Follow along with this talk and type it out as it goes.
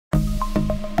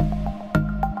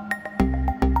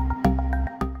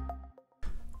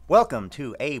Welcome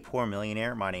to A Poor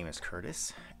Millionaire. My name is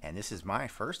Curtis, and this is my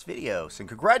first video. So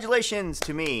congratulations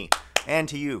to me and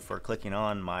to you for clicking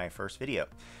on my first video.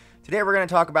 Today we're going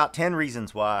to talk about 10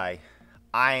 reasons why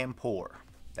I am poor.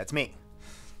 That's me.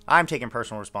 I'm taking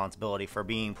personal responsibility for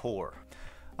being poor.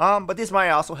 But this might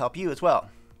also help you as well.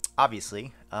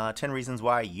 Obviously, 10 reasons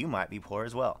why you might be poor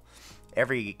as well.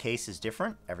 Every case is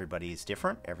different. Everybody is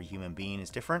different. Every human being is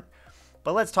different.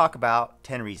 But let's talk about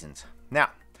 10 reasons.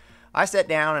 Now, I sat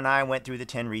down and I went through the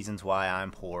 10 reasons why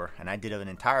I'm poor, and I did an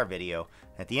entire video.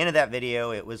 At the end of that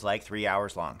video, it was like 3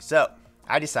 hours long. So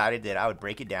I decided that I would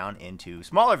break it down into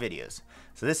smaller videos.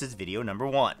 So this is video number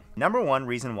 1. Number 1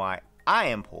 reason why I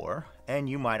am poor, and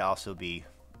you might also be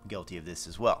guilty of this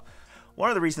as well. One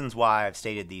of the reasons why I've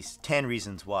stated these 10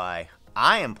 reasons why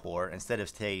I am poor instead of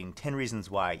stating 10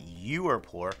 reasons why you are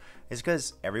poor is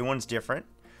because everyone's different.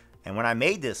 And when I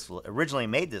originally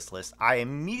made this list, I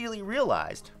immediately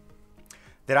realized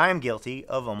that I am guilty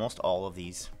of almost all of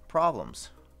these problems.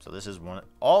 So this is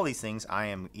all these things I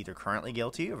am either currently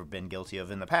guilty of or been guilty of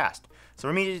in the past. So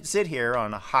for me to sit here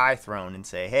on a high throne and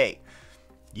say, hey,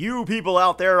 you people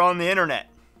out there on the internet,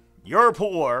 you're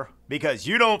poor because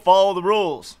you don't follow the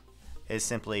rules, is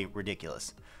simply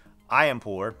ridiculous. I am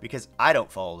poor because I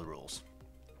don't follow the rules.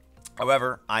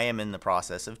 However, I am in the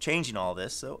process of changing all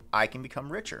this so I can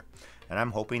become richer. And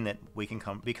I'm hoping that we can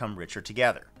become richer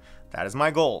together. That is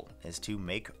my goal, is to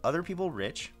make other people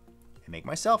rich and make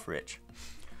myself rich.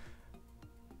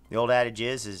 The old adage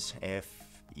is if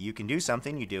you can do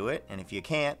something, you do it, and if you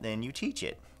can't, then you teach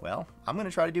it. Well, I'm going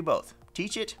to try to do both.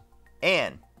 Teach it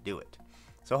and do it.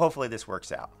 So hopefully this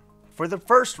works out. For the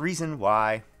first reason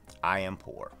why I am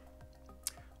poor,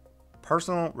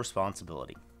 personal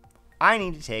responsibility. I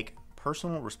need to take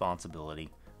personal responsibility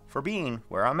for being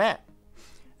where I'm at.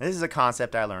 This is a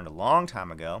concept I learned a long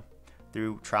time ago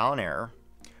through trial and error.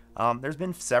 There's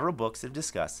been several books that have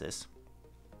discussed this,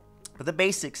 but the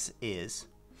basics is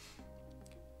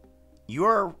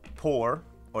you're poor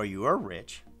or you are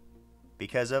rich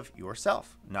because of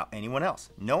yourself, not anyone else.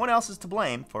 No one else is to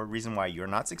blame for the reason why you're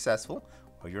not successful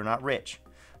or you're not rich.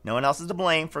 No one else is to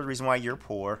blame for the reason why you're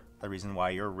poor, the reason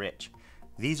why you're rich.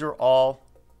 These are all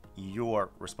your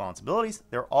responsibilities.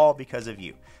 They're all because of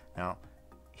you. Now,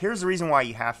 here's the reason why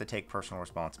you have to take personal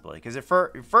responsibility. Because the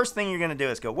first thing you're going to do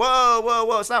is go, whoa, whoa,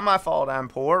 whoa, it's not my fault I'm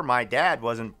poor. My dad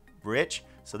wasn't rich,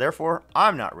 so therefore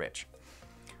I'm not rich.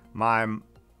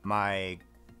 My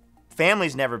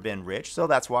family's never been rich, so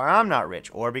that's why I'm not rich.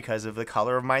 Or because of the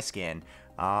color of my skin,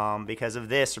 because of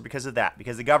this or because of that.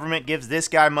 Because the government gives this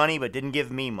guy money but didn't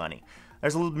give me money.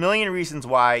 There's a million reasons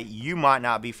why you might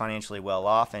not be financially well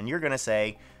off, and you're going to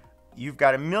say you've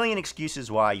got a million excuses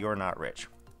why you're not rich.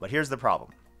 But here's the problem.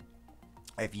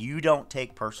 If you don't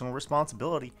take personal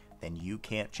responsibility, then you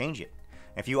can't change it.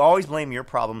 If you always blame your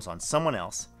problems on someone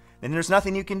else, then there's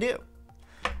nothing you can do.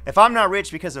 If I'm not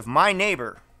rich because of my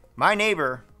neighbor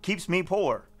keeps me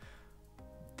poor,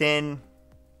 then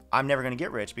I'm never going to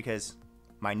get rich because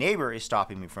my neighbor is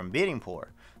stopping me from being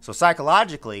poor. So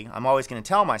psychologically, I'm always going to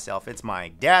tell myself it's my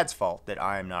dad's fault that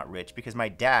I am not rich because my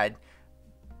dad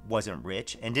wasn't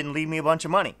rich and didn't leave me a bunch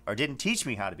of money or didn't teach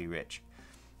me how to be rich.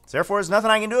 So therefore, there's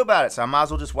nothing I can do about it. So I might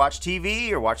as well just watch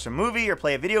TV or watch some movie or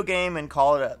play a video game and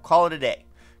call it a day.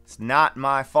 It's not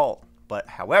my fault. But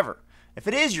however, if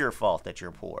it is your fault that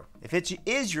you're poor, if it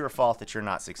is your fault that you're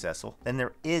not successful, then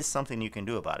there is something you can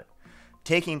do about it.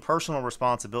 Taking personal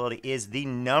responsibility is the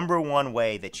 #1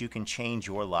 way that you can change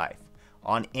your life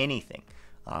on anything.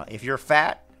 If you're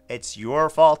fat, it's your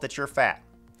fault that you're fat.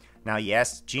 Now,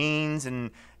 yes, genes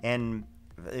and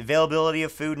availability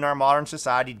of food in our modern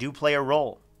society do play a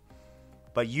role.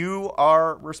 But you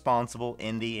are responsible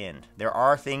in the end. There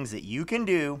are things that you can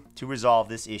do to resolve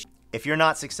this issue. If you're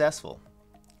not successful,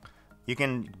 you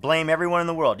can blame everyone in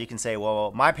the world. You can say,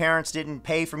 well, my parents didn't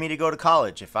pay for me to go to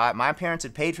college. If my parents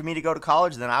had paid for me to go to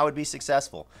college, then I would be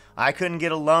successful. I couldn't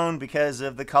get a loan because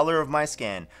of the color of my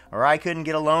skin, or I couldn't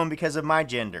get a loan because of my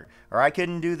gender, or I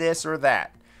couldn't do this or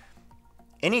that.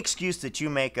 Any excuse that you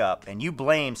make up and you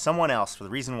blame someone else for the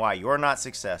reason why you're not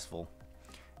successful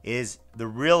is the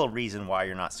real reason why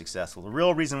you're not successful. The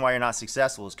real reason why you're not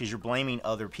successful is because you're blaming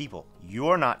other people.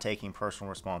 You're not taking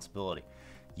personal responsibility.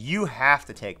 You have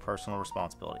to take personal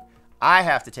responsibility. I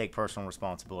have to take personal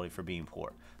responsibility for being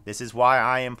poor. This is why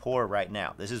I am poor right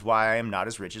now. This is why I am not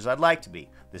as rich as I'd like to be.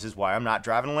 This is why I'm not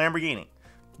driving a Lamborghini.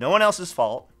 No one else's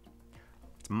fault.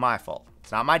 It's my fault.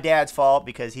 It's not my dad's fault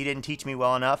because he didn't teach me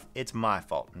well enough. It's my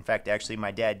fault. In fact, actually, my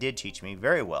dad did teach me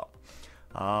very well.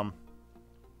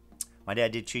 My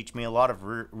dad did teach me a lot of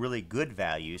really good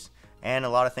values and a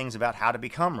lot of things about how to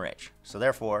become rich. So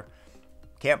therefore,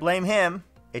 can't blame him.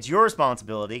 it's your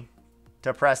responsibility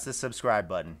to press the subscribe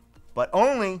button, but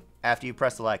only after you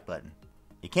press the like button.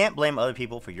 You can't blame other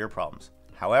people for your problems.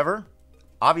 However,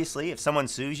 obviously, if someone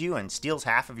sues you and steals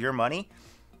half of your money,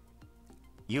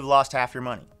 you've lost half your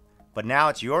money. But now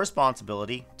it's your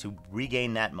responsibility to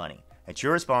regain that money. It's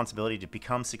your responsibility to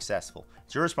become successful.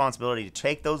 It's your responsibility to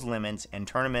take those lemons and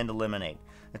turn them into lemonade.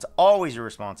 It's always your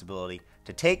responsibility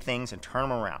to take things and turn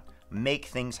them around, make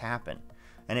things happen.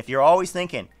 And if you're always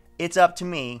thinking, it's up to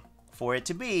me for it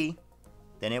to be,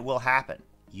 then it will happen.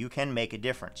 You can make a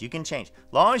difference. You can change.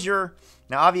 As long as you're,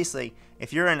 now obviously,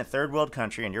 if you're in a third world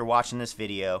country and you're watching this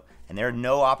video and there are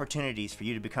no opportunities for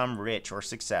you to become rich or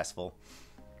successful,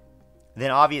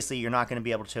 then obviously you're not going to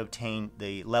be able to obtain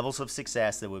the levels of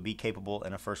success that would be capable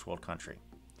in a first world country.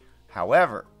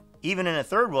 However, even in a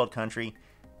third world country,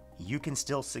 you can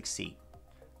still succeed.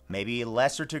 Maybe a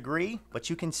lesser degree, but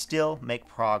you can still make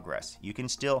progress. You can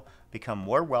still become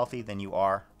more wealthy than you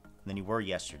were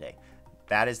yesterday.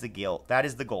 That is the goal. That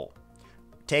is the goal.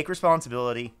 Take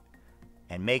responsibility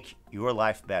and make your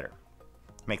life better.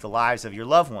 Make the lives of your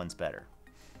loved ones better.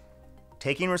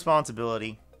 Taking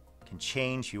responsibility can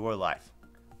change your life.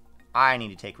 I need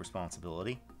to take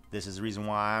responsibility. This is the reason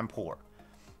why I'm poor.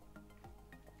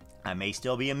 I may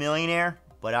still be a millionaire,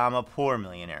 but I'm a poor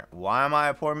millionaire. Why am I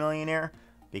a poor millionaire?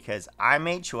 Because I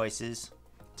made choices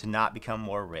to not become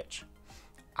more rich.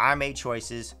 I made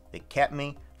choices that kept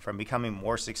me from becoming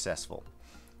more successful.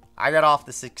 I got off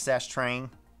the success train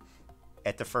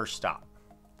at the first stop.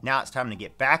 Now it's time to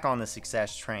get back on the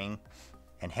success train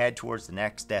and head towards the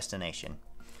next destination.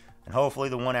 And hopefully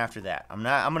the one after that. I'm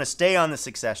going to stay on the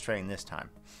success train this time.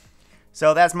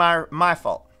 So that's my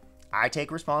fault. I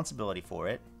take responsibility for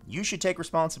it. You should take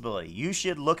responsibility. You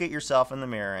should look at yourself in the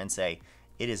mirror and say,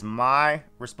 it is my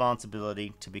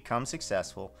responsibility to become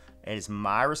successful. It is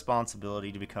my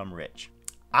responsibility to become rich.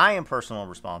 I am personally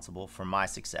responsible for my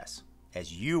success,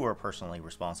 as you are personally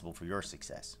responsible for your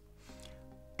success.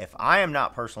 If I am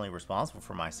not personally responsible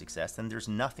for my success, then there's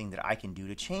nothing that I can do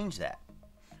to change that,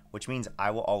 which means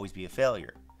I will always be a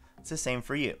failure. It's the same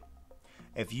for you.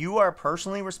 If you are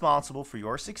personally responsible for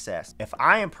your success, if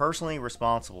I am personally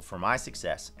responsible for my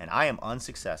success and I am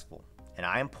unsuccessful and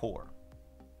I am poor,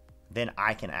 then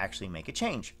I can actually make a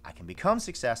change. I can become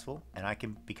successful and I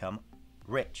can become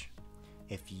rich.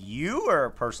 If you are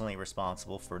personally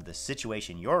responsible for the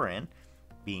situation you're in,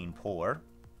 being poor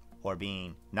or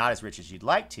being not as rich as you'd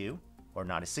like to, or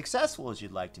not as successful as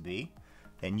you'd like to be,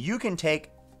 then you can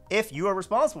take, if you are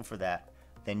responsible for that,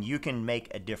 then you can make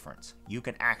a difference. You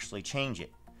can actually change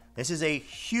it. This is a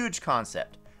huge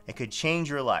concept. It could change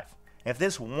your life. If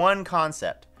this one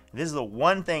concept, this is the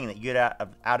one thing that you get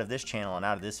out of this channel and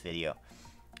out of this video,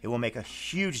 it will make a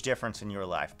huge difference in your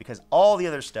life, because all the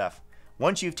other stuff,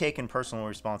 once you've taken personal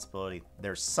responsibility,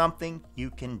 there's something you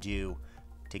can do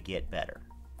to get better.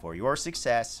 For your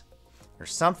success,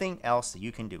 there's something else that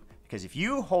you can do. Because if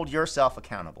you hold yourself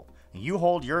accountable, and you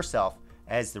hold yourself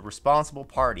as the responsible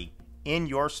party in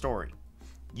your story,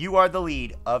 you are the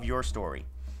lead of your story.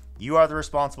 You are the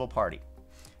responsible party.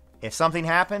 If something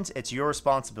happens, it's your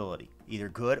responsibility, either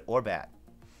good or bad.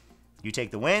 You take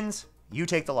the wins, you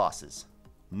take the losses.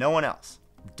 No one else.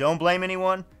 Don't blame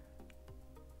anyone.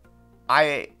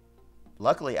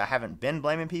 Luckily, I haven't been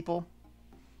blaming people,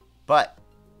 but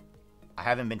I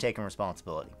haven't been taking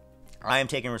responsibility. I am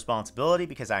taking responsibility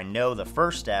because I know the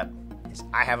first step is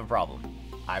I have a problem.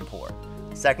 I'm poor.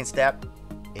 The second step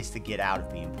is to get out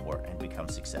of being poor and become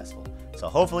successful. So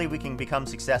hopefully we can become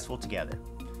successful together.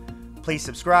 Please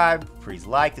subscribe, please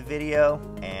like the video,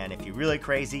 and if you're really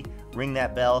crazy, ring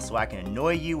that bell so I can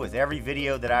annoy you with every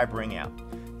video that I bring out.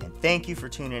 And thank you for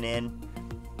tuning in.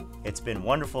 It's been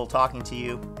wonderful talking to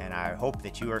you, and I hope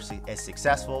that you are as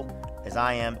successful as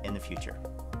I am in the future.